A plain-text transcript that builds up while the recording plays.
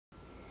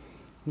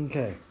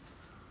Okay,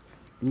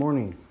 good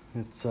morning.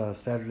 It's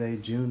Saturday,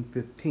 June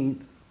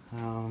 15th,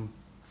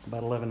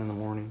 about 11 in the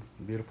morning.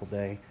 Beautiful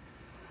day.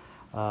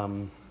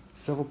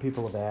 Several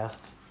people have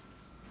asked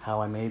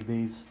how I made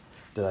these.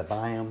 Did I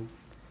buy them?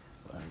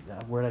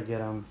 Where'd I get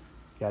them?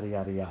 Yada,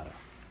 yada, yada.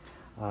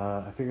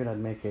 I figured I'd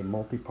make a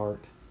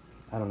multi-part,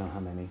 I don't know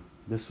how many.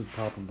 This would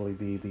probably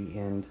be the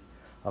end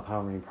of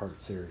how many part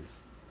series.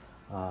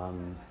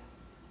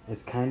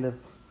 It's kind of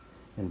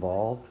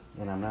involved,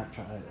 and I'm not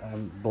trying,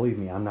 believe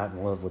me, I'm not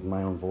in love with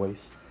my own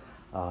voice.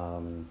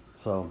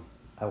 So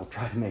I will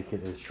try to make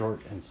it as short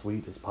and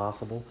sweet as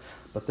possible.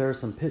 But there are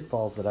some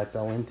pitfalls that I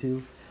fell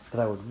into that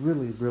I would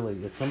really,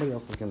 if somebody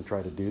else is going to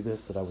try to do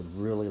this, that I would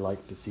really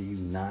like to see you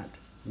not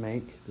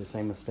make the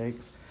same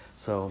mistakes.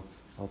 So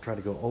I'll try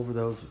to go over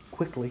those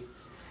quickly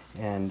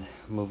and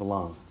move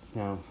along.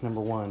 Now, number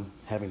one,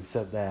 having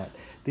said that,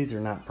 these are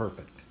not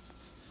perfect,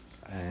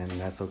 and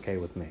that's okay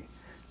with me.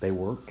 They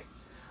work.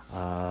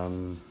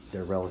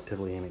 They're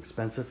relatively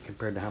inexpensive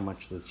compared to how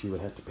much that you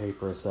would have to pay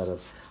for a set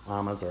of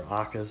Amas or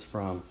Akas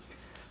from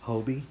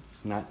Hobie,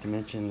 not to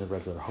mention the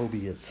regular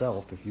Hobie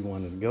itself if you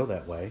wanted to go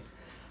that way.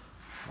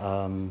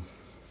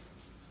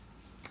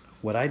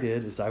 What I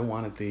did is I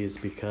wanted these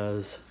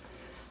because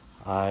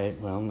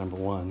number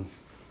one,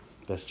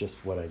 that's just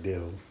what I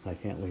do. I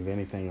can't leave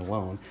anything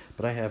alone,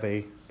 but I have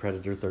a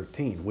Predator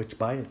 13, which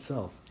by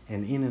itself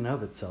and in and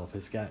of itself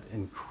has got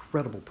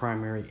incredible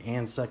primary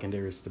and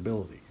secondary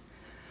stability.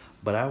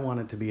 But I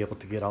wanted to be able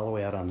to get all the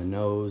way out on the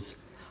nose,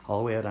 all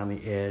the way out on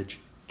the edge,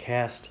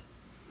 cast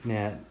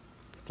net,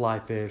 fly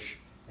fish,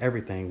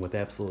 everything with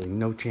absolutely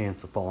no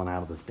chance of falling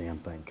out of this damn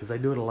thing. Because I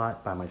do it a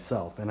lot by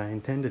myself, and I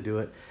intend to do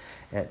it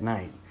at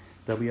night.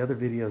 There'll be other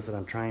videos that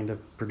I'm trying to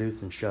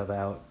produce and shove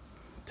out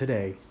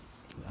today.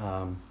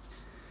 And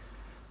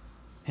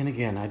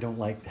again,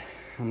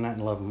 I'm not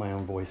in love with my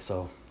own voice,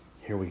 so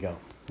here we go.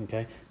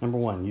 Okay, number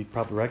one, you'd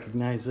probably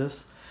recognize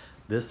this.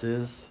 This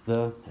is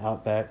the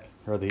Outback,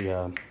 or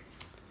the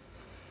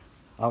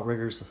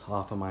Outriggers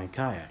off of my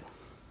kayak.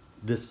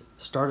 This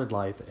started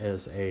life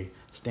as a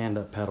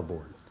stand-up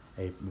paddleboard,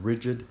 a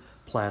rigid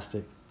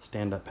plastic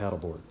stand-up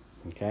paddleboard.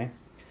 Okay,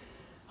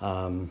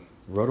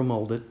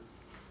 rotomolded,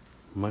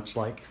 much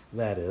like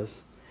that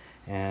is,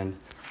 and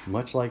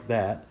much like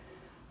that,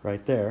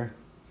 right there.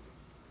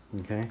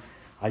 Okay,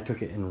 I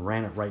took it and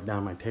ran it right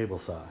down my table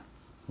saw.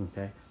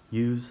 Okay,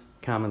 use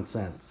common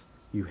sense.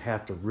 You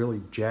have to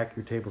really jack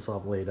your table saw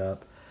blade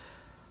up.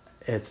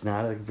 It's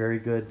not a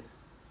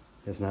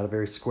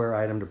very square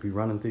item to be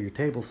running through your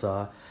table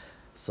saw,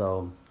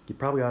 so you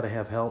probably ought to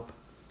have help.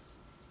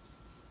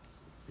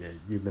 Yeah,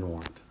 you've been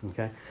warned.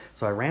 Okay,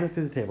 so I ran it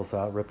through the table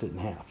saw, ripped it in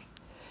half.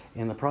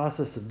 In the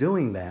process of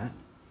doing that,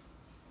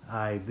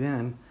 I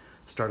then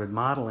started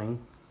modeling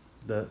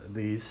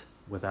these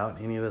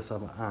without any of this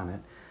on it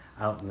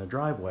out in the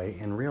driveway,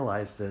 and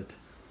realized that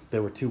they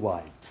were too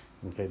wide.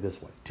 Okay,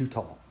 this way, too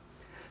tall.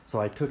 So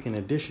I took an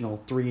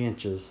additional 3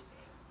 inches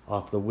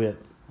off the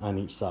width on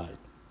each side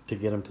to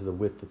get them to the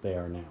width that they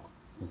are now.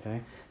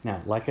 Okay,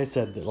 now like I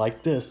said,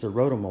 like this, they're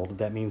rotomolded.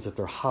 That means that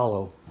they're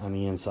hollow on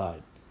the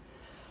inside.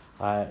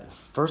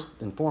 First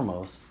and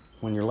foremost,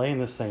 when you're laying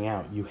this thing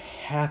out, you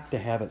have to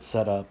have it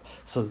set up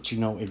so that you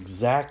know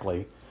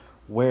exactly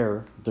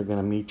where they're going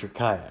to meet your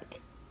kayak.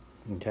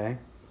 Okay,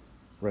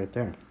 right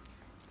there,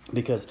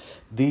 because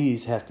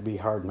these have to be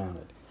hard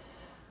mounted.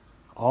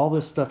 All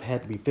this stuff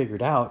had to be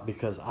figured out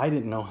because I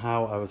didn't know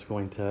how I was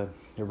going to.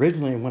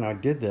 Originally, when I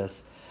did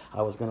this,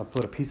 I was going to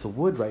put a piece of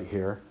wood right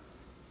here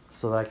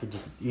so that I could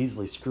just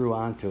easily screw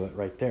onto it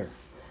right there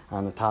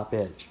on the top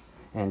edge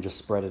and just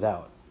spread it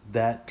out.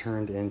 That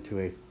turned into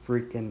a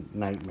freaking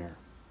nightmare.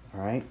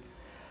 All right,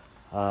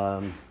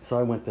 so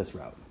I went this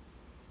route.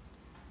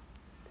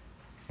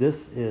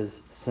 This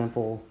is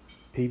simple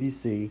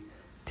PVC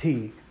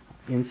T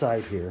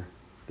inside here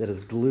that is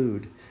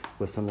glued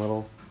with some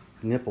little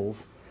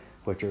nipples,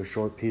 which are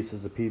short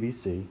pieces of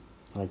PVC,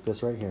 like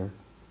this right here,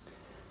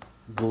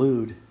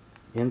 glued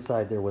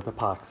inside there with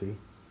epoxy.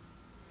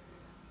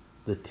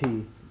 The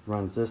T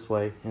runs this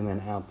way and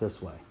then out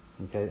this way.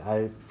 Okay,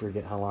 I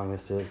forget how long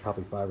this is,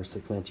 probably 5 or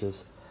 6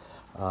 inches.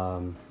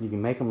 You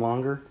can make them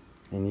longer,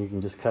 and you can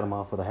just cut them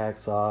off with a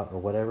hacksaw or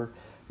whatever.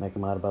 Make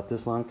them out about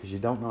this long, because you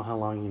don't know how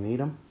long you need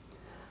them.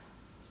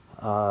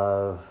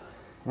 And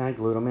I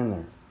glued them in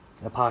there,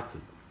 epoxy.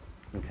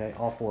 Okay,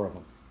 all 4 of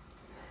them.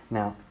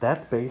 Now,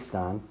 that's based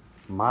on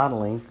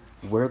modeling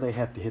where they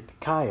have to hit the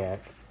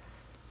kayak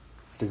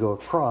to go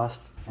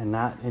across and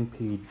not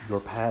impede your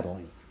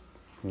paddling.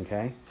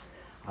 Okay,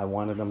 I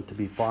wanted them to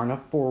be far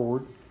enough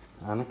forward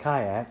on the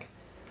kayak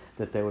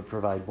that they would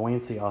provide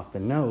buoyancy off the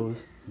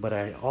nose, but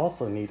I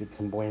also needed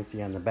some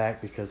buoyancy on the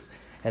back because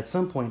at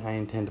some point I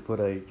intend to put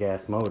a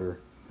gas motor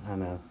on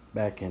the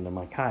back end of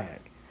my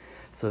kayak.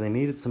 So they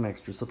needed some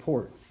extra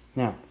support.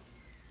 Now,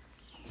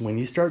 when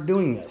you start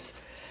doing this,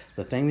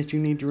 the thing that you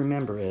need to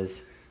remember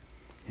is,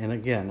 and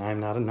again, I'm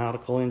not a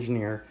nautical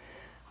engineer,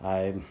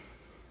 I'm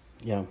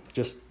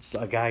just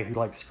a guy who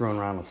likes screwing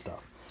around with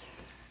stuff.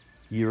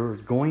 You're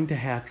going to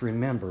have to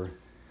remember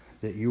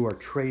that you are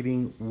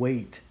trading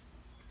weight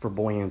for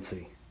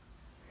buoyancy,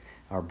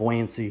 or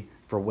buoyancy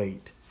for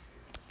weight.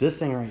 This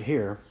thing right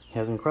here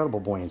has incredible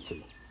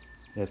buoyancy.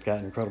 It's got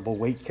incredible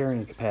weight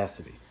carrying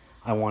capacity.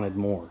 I wanted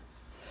more.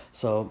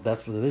 So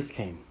that's where this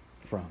came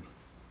from.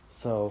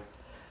 So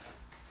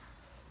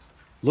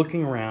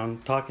looking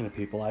around, talking to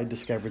people, I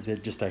discovered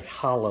that just a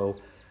hollow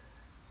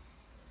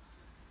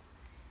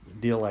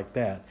deal like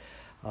that,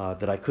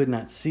 that I could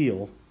not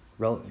seal,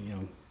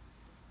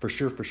 for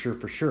sure,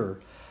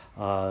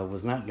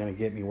 was not going to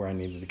get me where I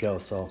needed to go.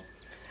 So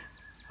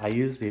I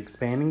used the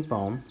expanding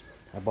foam.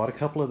 I bought a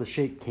couple of the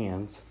shake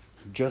cans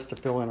just to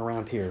fill in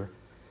around here.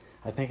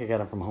 I think I got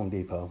them from Home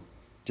Depot.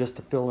 Just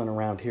to fill in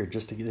around here,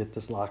 just to get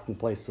this locked in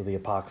place so the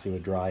epoxy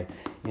would dry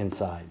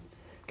inside.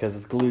 Because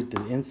it's glued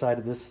to the inside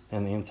of this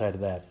and the inside of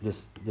that,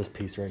 this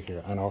piece right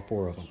here, on all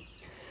four of them.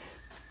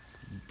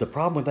 The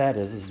problem with that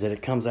is that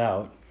it comes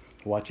out,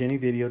 watch any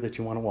video that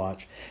you want to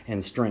watch,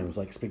 in strings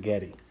like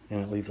spaghetti.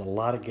 And it leaves a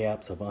lot of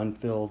gaps of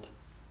unfilled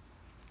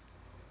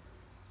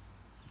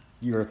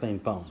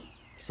urethane foam.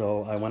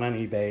 So I went on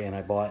eBay and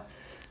I bought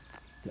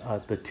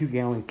the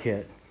 2-gallon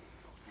kit,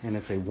 and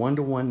it's a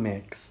 1-to-1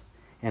 mix,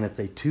 and it's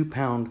a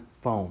 2-pound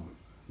foam.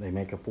 They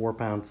make a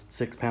 4-pound,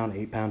 6-pound,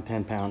 8-pound,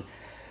 10-pound.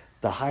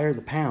 The higher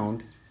the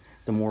pound,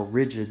 the more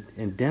rigid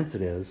and dense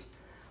it is,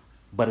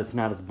 but it's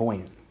not as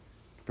buoyant.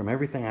 From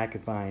everything I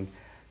could find,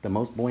 the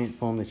most buoyant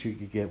foam that you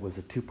could get was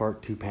a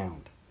 2-part,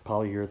 2-pound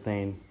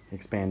polyurethane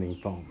expanding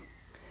foam.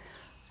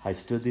 I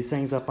stood these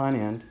things up on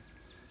end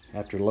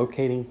after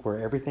locating where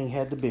everything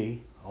had to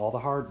be, all the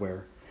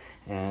hardware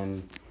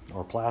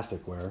or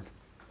plasticware,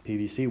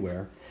 PVC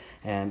ware,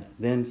 and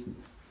then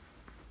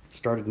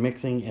started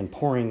mixing and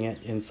pouring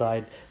it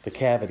inside the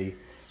cavity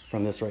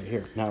from this right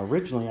here. Now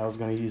originally I was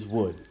going to use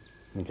wood,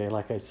 okay,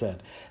 like I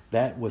said.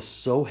 That was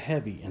so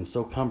heavy and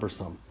so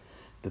cumbersome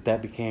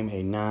that became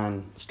a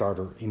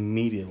non-starter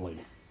immediately,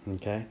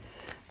 okay.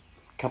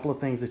 A couple of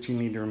things that you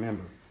need to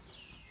remember.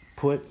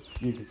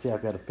 You can see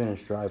I've got a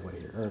finished driveway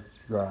here, or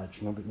garage,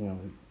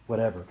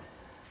 whatever.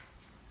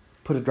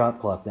 Put a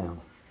drop cloth down.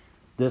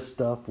 This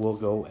stuff will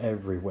go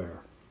everywhere.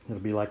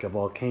 It'll be like a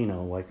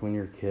volcano, like when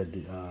you're a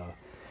kid,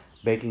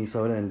 baking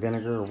soda and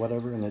vinegar or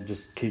whatever, and it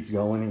just keeps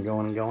going and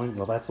going and going.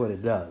 Well, that's what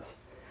it does.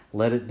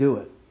 Let it do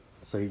it.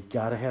 So you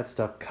gotta have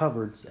stuff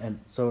covered, and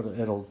so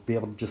it'll be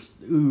able to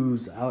just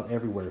ooze out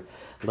everywhere.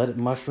 Let it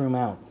mushroom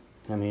out.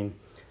 I mean,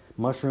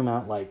 mushroom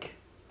out like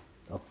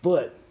a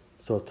foot,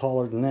 so it's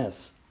taller than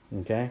this,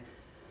 okay?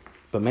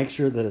 But make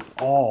sure that it's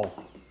all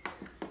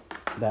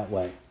that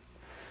way.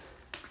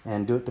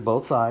 And do it to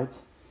both sides,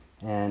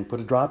 and put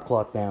a drop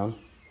cloth down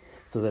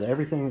so that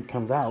everything that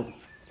comes out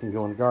can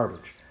go in the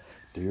garbage.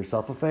 Do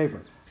yourself a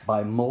favor,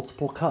 buy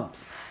multiple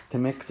cups to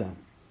mix in,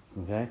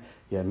 okay?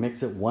 Yeah,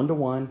 mix it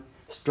 1-to-1,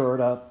 stir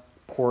it up,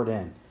 pour it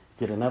in.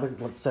 Get another,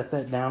 let's set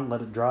that down,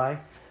 let it dry,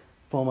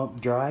 foam up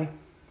dry,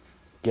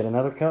 get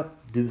another cup,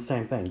 do the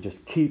same thing.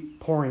 Just keep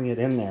pouring it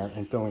in there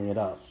and filling it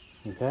up,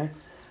 okay?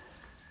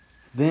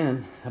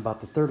 Then, about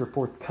the 3rd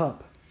or 4th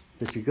cup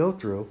that you go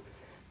through,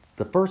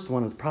 the first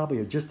one is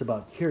probably just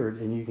about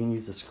cured, and you can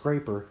use a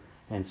scraper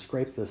and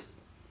scrape this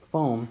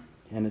foam,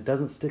 and it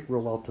doesn't stick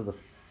real well to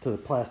the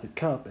plastic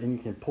cup, and you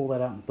can pull that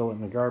out and throw it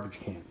in the garbage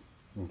can,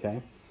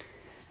 okay?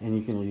 And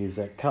you can reuse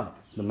that cup,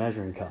 the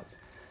measuring cup.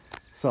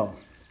 So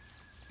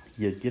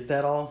you get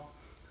that all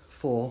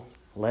full,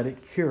 let it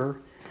cure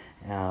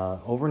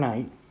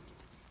overnight,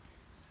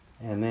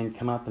 and then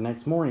come out the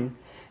next morning,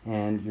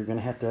 and you're going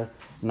to have to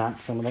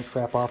knock some of that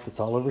crap off that's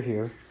all over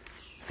here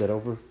that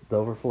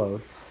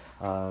overflowed.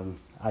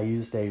 I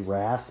used a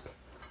rasp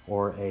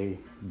or a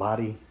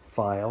body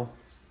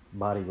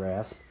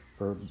rasp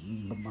for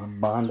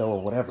Bondo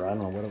or whatever. I don't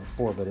know what it was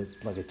for, but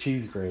it's like a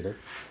cheese grater,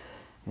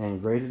 and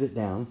grated it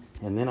down.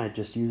 And then I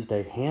just used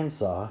a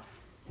handsaw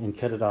and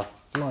cut it off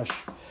flush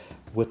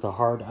with the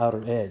hard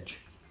outer edge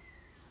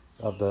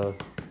of the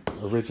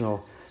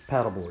original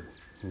paddleboard,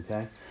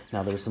 okay?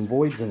 Now there's some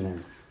voids in there,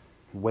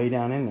 way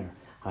down in there.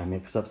 I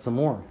mixed up some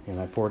more and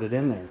I poured it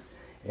in there.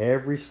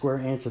 Every square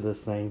inch of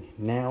this thing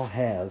now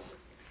has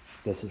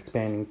this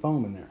expanding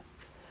foam in there.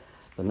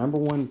 The number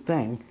one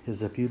thing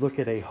is, if you look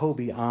at a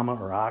Hobie, Ama,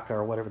 or Aka,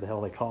 or whatever the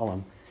hell they call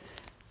them,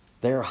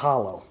 they're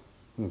hollow,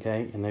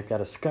 okay? And they've got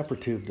a scupper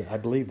tube that I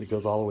believe that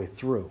goes all the way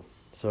through.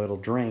 So it'll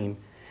drain,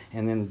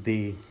 and then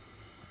the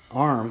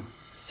arm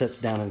sits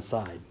down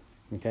inside,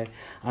 okay?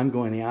 I'm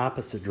going the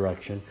opposite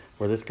direction,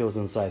 where this goes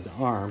inside the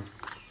arm,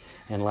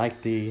 and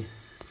like the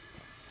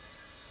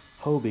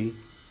Hobie,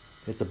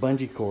 it's a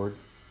bungee cord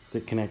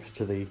that connects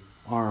to the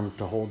arm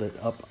to hold it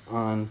up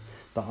on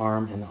the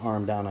arm and the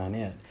arm down on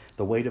it.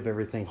 The weight of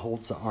everything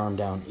holds the arm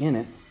down in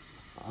it,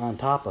 on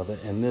top of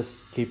it, and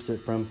this keeps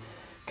it from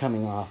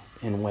coming off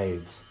in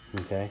waves,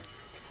 okay?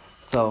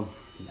 So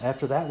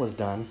after that was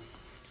done,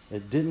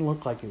 it didn't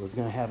look like it was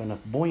going to have enough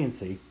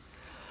buoyancy.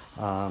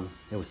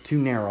 It was too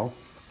narrow,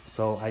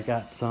 so I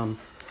got some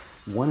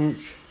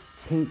 1-inch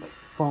pink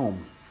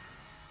foam,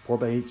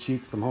 4x8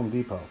 sheets from Home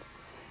Depot,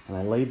 and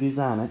I laid these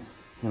on it,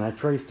 and I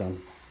traced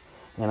them,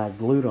 and I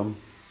glued them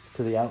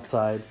to the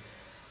outside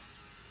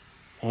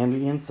and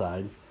the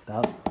inside.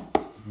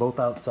 both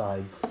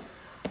outsides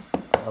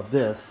of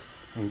this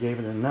and gave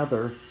it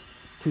another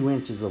 2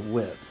 inches of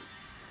width,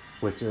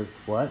 which is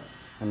what?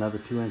 Another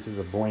 2 inches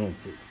of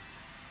buoyancy.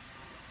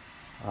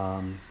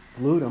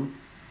 Glued them,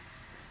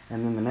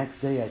 and then the next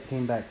day I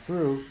came back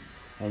through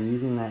and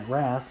using that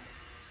rasp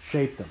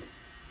shaped them,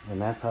 and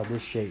that's how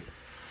this shape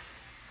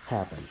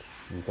happened.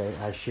 Okay,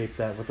 I shaped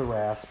that with a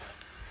rasp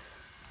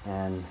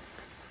and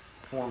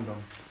formed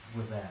them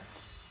with that.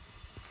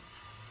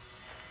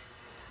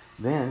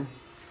 Then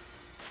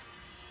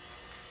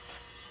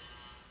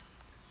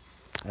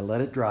I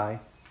let it dry,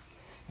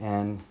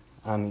 and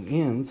on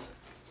the ends,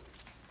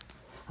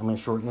 I'm going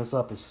to shorten this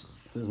up as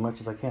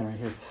much as I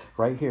can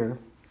right here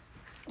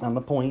on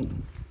the point,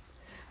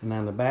 and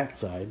on the back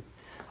side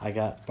I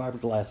got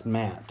fiberglass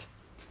mat,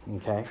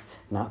 okay,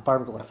 not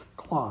fiberglass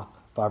cloth,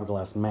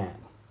 fiberglass mat,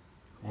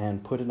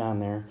 and put it on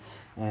there,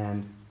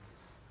 and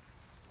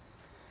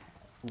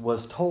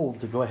was told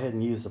to go ahead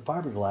and use the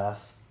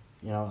fiberglass,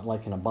 you know,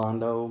 like in a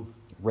Bondo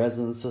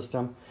resin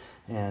system,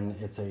 and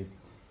it's a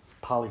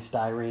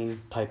polystyrene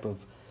type of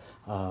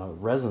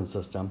resin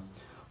system.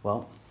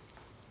 Well,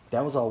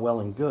 that was all well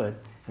and good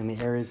in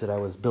the areas that I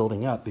was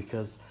building up,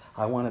 because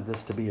I wanted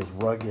this to be as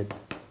rugged.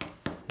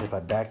 If I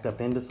backed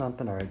up into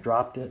something or I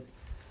dropped it,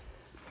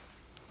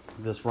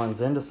 this runs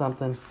into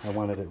something, I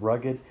wanted it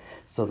rugged.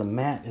 So the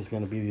mat is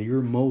going to be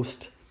your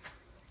most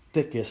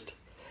thickest,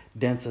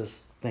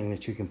 densest thing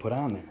that you can put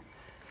on there.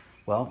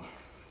 Well,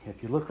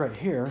 if you look right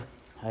here,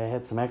 I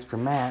had some extra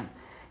mat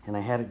and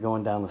I had it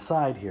going down the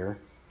side here,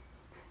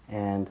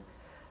 and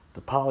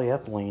the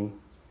polyethylene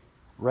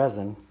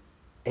resin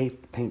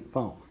ate the pink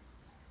foam.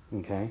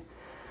 Okay,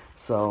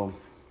 so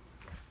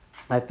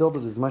I filled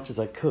it as much as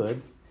I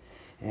could,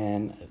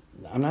 and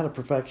I'm not a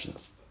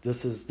perfectionist.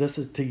 This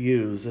is to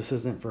use. This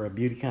isn't for a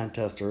beauty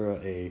contest or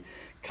a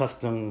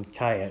custom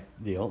kayak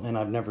deal, and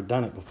I've never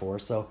done it before.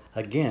 So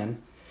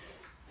again,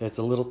 it's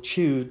a little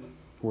chewed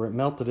where it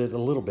melted it a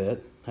little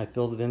bit. I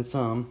filled it in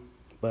some,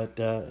 but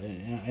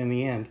in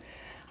the end,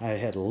 I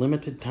had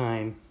limited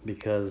time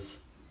because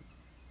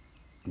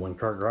one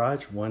car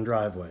garage, one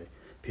driveway.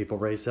 People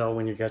raise hell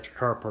when you got your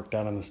car parked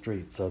out on the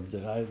street. So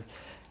I'm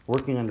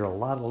working under a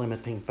lot of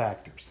limiting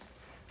factors.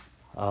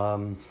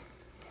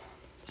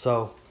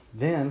 So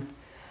then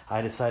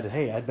I decided,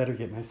 hey, I'd better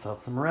get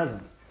myself some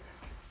resin.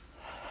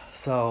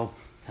 So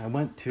I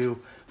went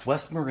to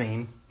West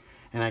Marine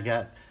and I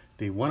got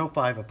the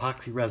 105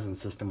 epoxy resin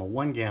system, a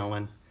 1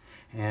 gallon,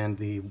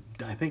 and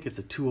I think it's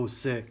a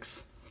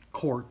 206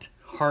 quart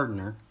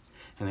hardener,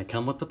 and they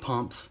come with the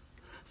pumps.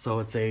 So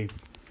it's a,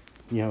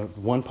 you know,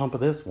 1 pump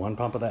of this, 1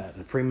 pump of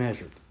that,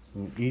 pre-measured,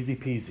 easy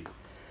peasy.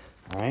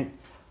 All right.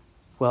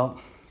 Well,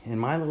 in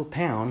my little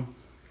town,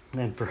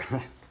 and for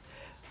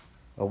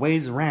a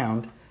ways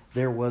around,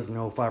 there was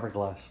no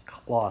fiberglass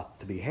cloth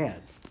to be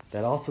had.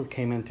 That also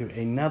came into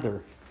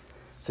another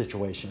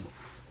situation.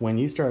 When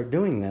you start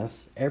doing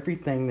this,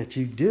 everything that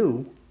you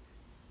do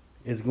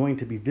is going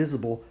to be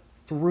visible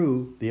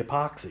through the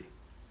epoxy.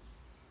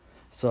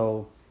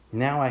 So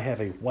now I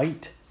have a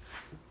white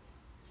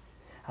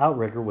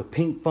outrigger with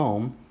pink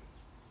foam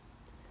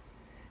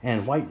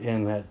and white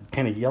and that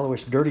kind of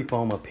yellowish dirty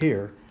foam up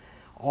here.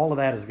 All of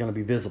that is going to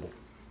be visible.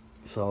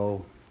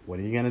 So what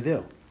are you going to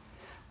do?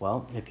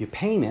 Well, if you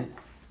paint it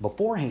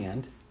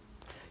beforehand,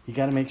 you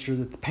got to make sure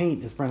that the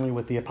paint is friendly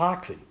with the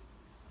epoxy.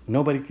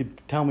 Nobody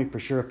could tell me for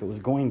sure if it was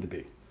going to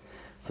be.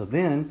 So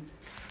then,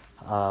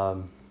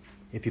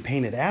 if you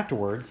paint it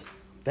afterwards,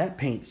 that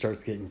paint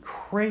starts getting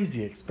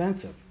crazy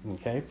expensive.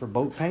 Okay, for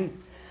boat paint,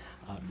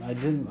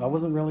 I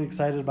wasn't really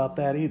excited about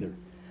that either.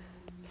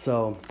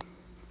 So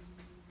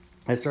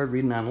I started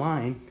reading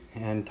online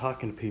and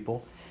talking to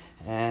people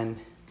and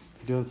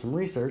doing some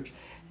research.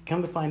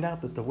 Come to find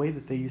out that the way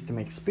that they used to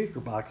make speaker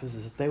boxes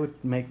is that they would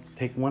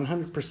take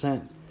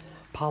 100%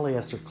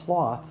 polyester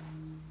cloth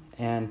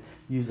and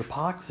use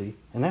epoxy,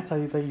 and that's how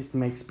they used to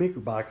make speaker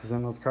boxes,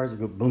 and those cars would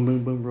go boom,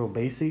 boom, boom, real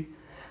bassy.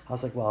 I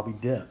was like, well, I'll be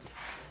dipped.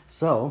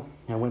 So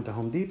I went to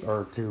Home Depot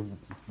or to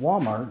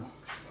Walmart,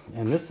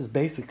 and this is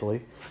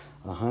basically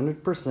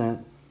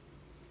 100%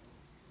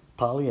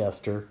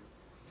 polyester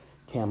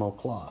camo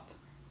cloth.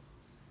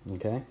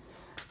 Okay,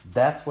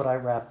 that's what I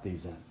wrapped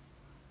these in.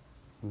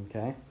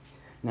 Okay,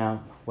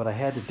 now what I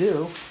had to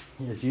do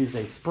is use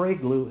a spray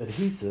glue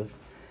adhesive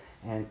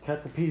and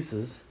cut the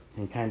pieces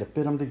and kind of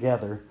fit them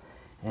together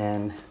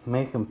and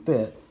make them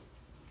fit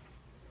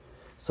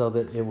so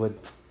that it would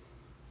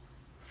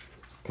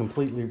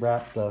completely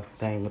wrap the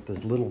thing with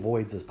as little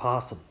voids as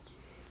possible.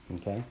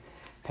 Okay,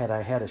 had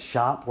I had a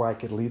shop where I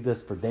could leave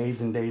this for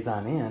days and days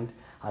on end,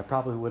 I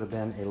probably would have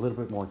been a little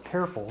bit more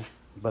careful,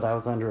 but I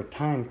was under a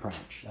time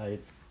crunch. I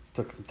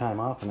took some time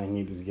off and I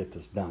needed to get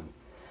this done.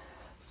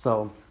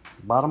 So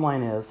bottom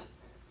line is,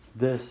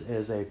 this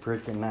is a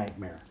freaking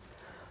nightmare.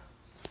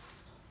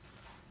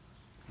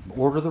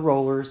 Order the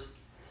rollers.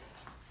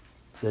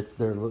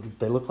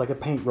 They look like a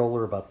paint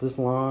roller about this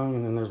long,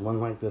 and then there's one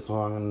like this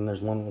long, and then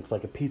there's one that looks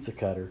like a pizza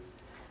cutter.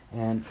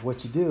 And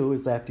what you do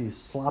is after you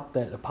slop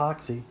that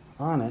epoxy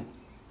on it,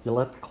 you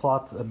let the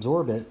cloth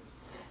absorb it,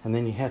 and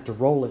then you have to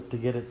roll it to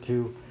get it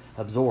to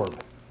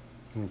absorb.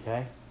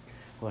 Okay?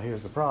 Well,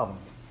 here's the problem.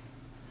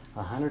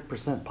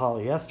 100%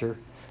 polyester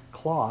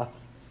cloth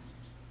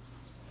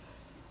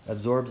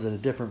absorbs at a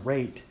different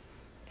rate,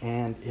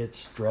 and it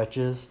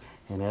stretches,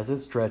 and as it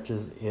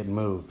stretches, it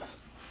moves.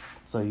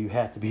 So you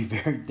have to be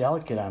very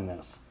delicate on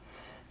this.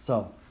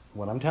 So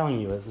what I'm telling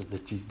you is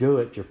that you do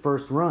it your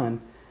first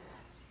run,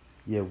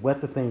 you wet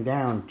the thing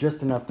down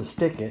just enough to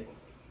stick it,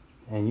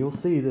 and you'll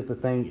see that the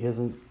thing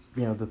isn't,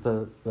 you know, that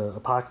the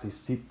epoxy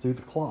seeps through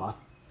the cloth,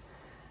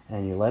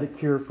 and you let it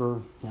cure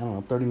for, I don't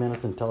know, 30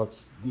 minutes until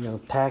it's, you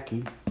know,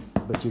 tacky,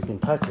 but you can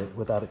touch it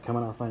without it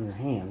coming off on your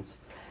hands.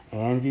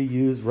 And you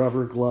use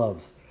rubber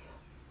gloves.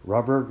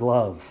 Rubber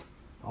gloves,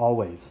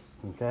 always,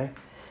 okay?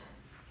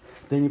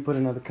 Then you put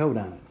another coat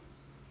on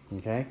it,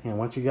 okay? And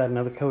once you got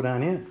another coat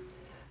on it,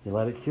 you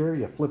let it cure,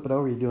 you flip it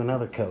over, you do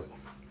another coat,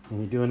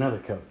 and you do another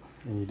coat,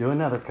 and you do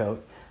another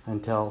coat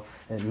until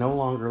it no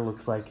longer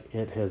looks like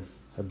it has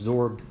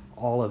absorbed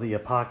all of the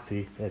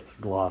epoxy. It's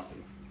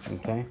glossy,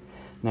 okay?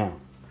 Now,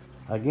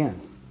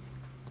 again,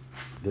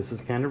 this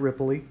is kind of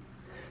ripply.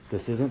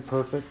 This isn't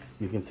perfect.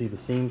 You can see the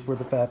seams where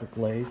the fabric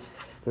lays.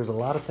 There's a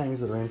lot of things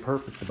that are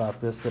imperfect about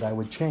this that I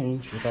would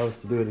change if I was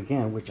to do it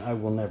again, which I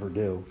will never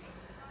do.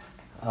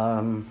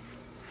 I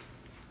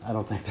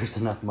don't think there's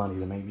enough money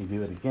to make me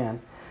do it again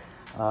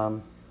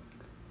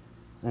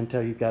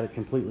until you've got it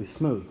completely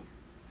smooth.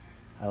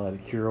 I let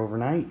it cure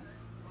overnight,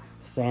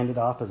 sanded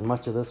off as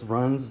much of this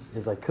runs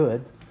as I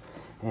could,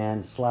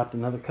 and slapped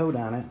another coat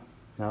on it.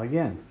 Now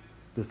again,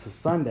 this is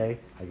Sunday.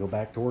 I go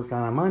back to work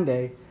on a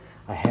Monday.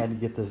 I had to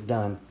get this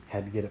done,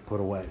 had to get it put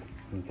away,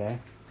 okay?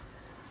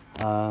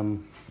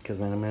 Because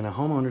when I'm in a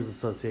homeowners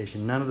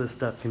association, none of this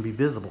stuff can be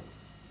visible.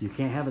 You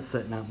can't have it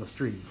sitting out in the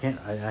street. You can't.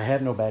 I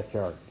had no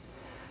backyard.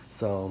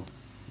 So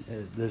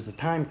there's a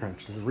time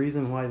crunch. There's a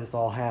reason why this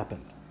all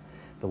happened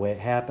the way it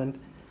happened.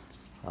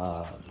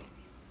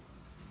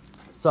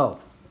 So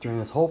during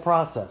this whole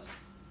process,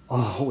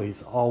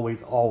 always,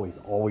 always, always,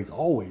 always,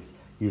 always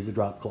use a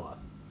drop cloth.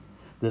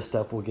 This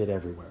stuff will get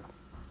everywhere,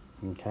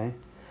 okay?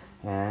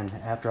 And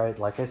after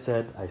like I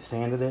said, I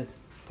sanded it,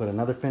 put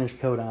another finish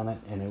coat on it,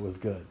 and it was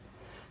good.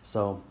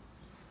 So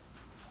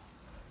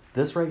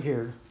this right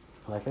here,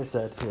 like I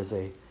said, is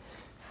a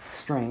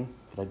string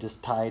that I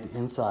just tied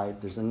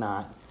inside. There's a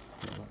knot.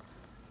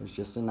 There's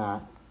just a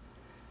knot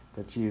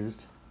that's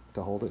used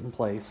to hold it in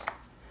place.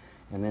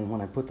 And then when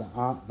I put the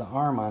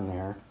arm on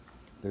there,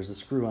 there's a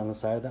screw on the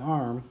side of the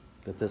arm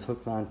that this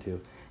hooks onto,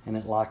 and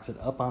it locks it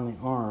up on the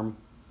arm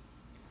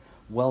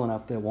well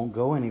enough that it won't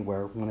go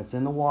anywhere when it's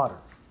in the water,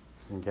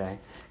 okay?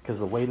 Because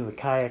the weight of the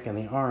kayak and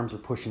the arms are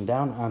pushing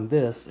down on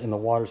this, and the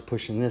water's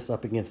pushing this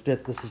up against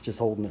it. This is just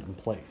holding it in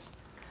place.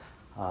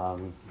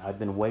 I've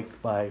been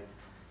waked by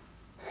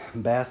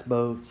bass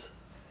boats,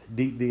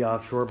 deep V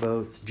offshore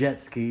boats,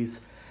 jet skis,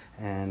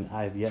 and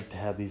I've yet to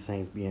have these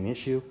things be an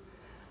issue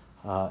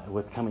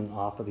with coming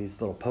off of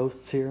these little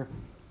posts here.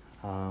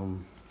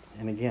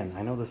 And again,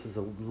 I know this is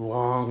a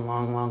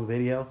long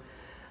video.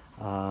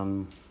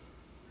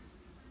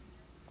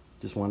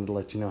 Just wanted to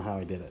let you know how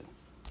I did it.